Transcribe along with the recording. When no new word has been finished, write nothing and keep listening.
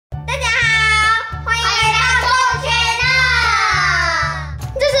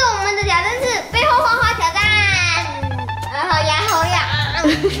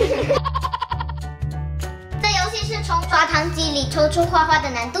这游戏是从抓糖机里抽出画画的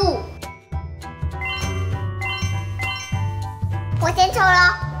难度。我先抽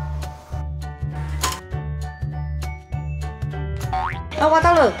了。啊，挖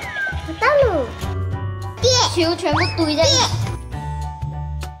到了！我到了。球全部堆在一起。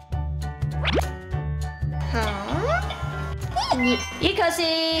好，1颗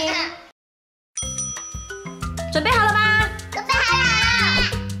星。准备好了吗？准备好了。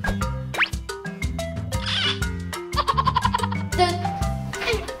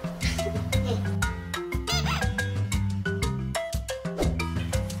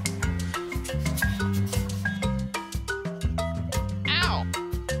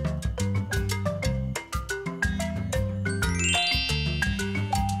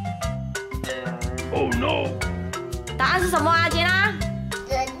Oh no！ 答案是什么啊，杰拉？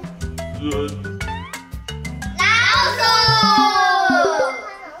人。老鼠。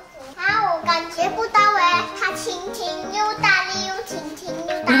啊，我感觉不到哎，它轻轻又大力又轻轻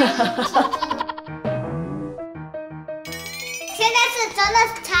又大力又轻轻。现在是真的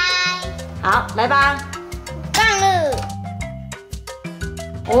猜。好，来吧。上了。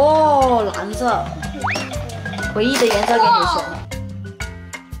哦，蓝色，唯一的颜色给你选。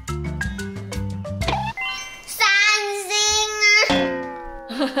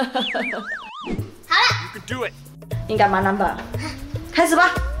好了，应该蛮难的，开始吧。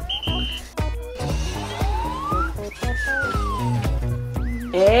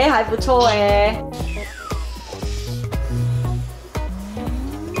哎，还不错哎。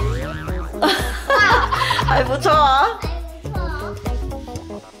还不错啊。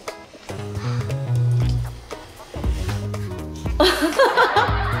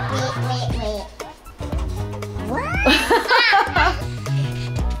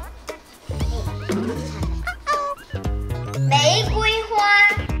玫瑰花，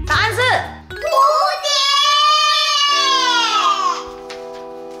答案是蝴蝶。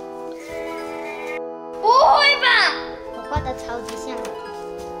不会吧？我画的超级像。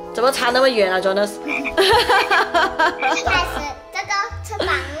怎么差那么远啊 ，Jonas？ 开始这个翅膀，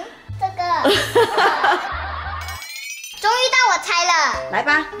这个。终于到我猜了。来吧。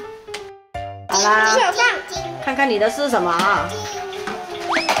好啦，看看你的是什么啊？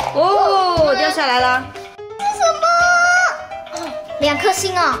哦，掉下来了。是什么？2颗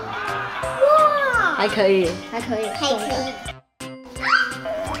星哦。哇，还可以，还可以，还可以。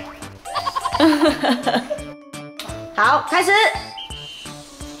好，开始。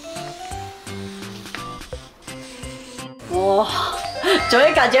哇，九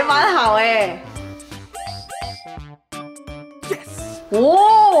月感觉蛮好哎。哇，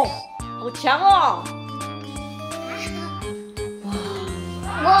好强哦！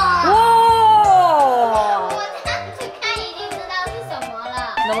哇！我这样子看已经知道是什么了。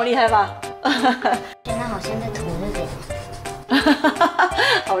那么厉害吧？现在好像在涂那个。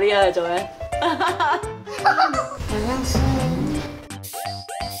好厉害啊，九月。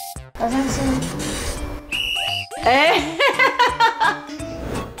好像是。哎。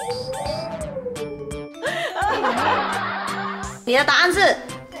你的答案是？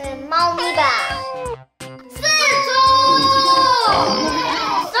猫咪吧。是猪。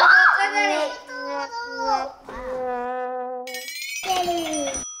猪在这里。这里。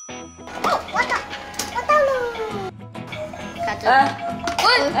哦，我到了。卡着。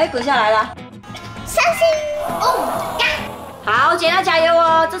哎，滚下来了。伤心。哦，干。好，杰拉加油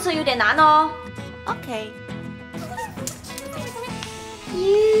哦，这次有点难哦。OK。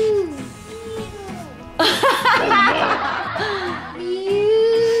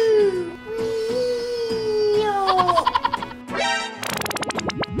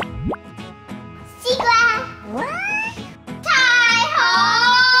西瓜，彩虹，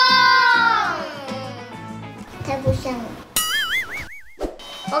太不像了。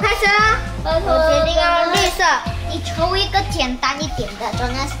我开始了，我决定要绿色。你抽一个简单一点的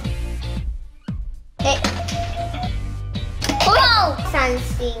 ，Jonas。哦，3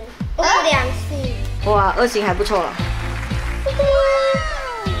星，2星。哇，2星还不错了。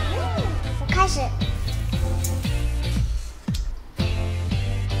我开始。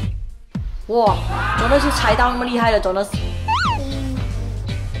哇，真的是猜到那么厉害了，真的是。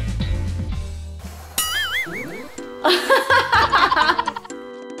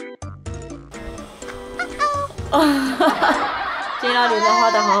见到你们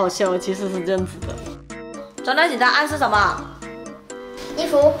画的好好笑，其实是这样子的。真的，你的答案是什么？衣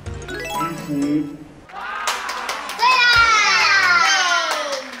服。对啦！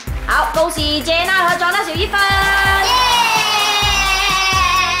好，恭喜杰娜和庄娜有1分。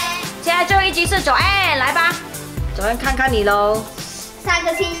现在最后一集是9N，来吧，9N看看你喽。3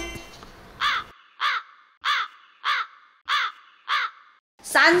颗星。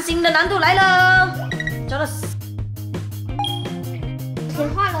3星的难度来了，交了。先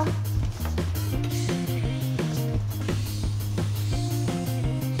画了。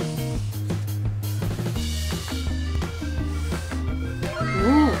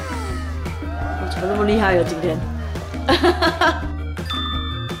我怎么那么厉害哟？今天。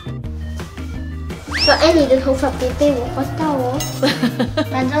说哎，你的头发别被我画到哦。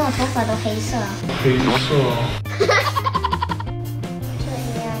反正我头发都黑色。黑色哦。这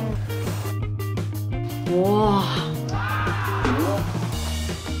样。哇！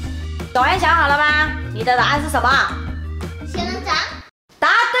小燕想好了吗？你的答案是什么？仙人掌。答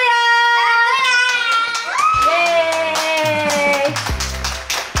对了！耶！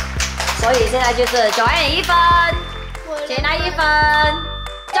所以现在就是小燕1分，杰娜1分，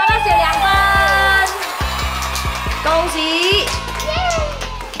交到雪2分。恭喜！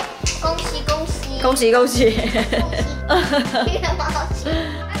恭喜恭喜！恭喜恭喜！恭喜！这个蛮好吃。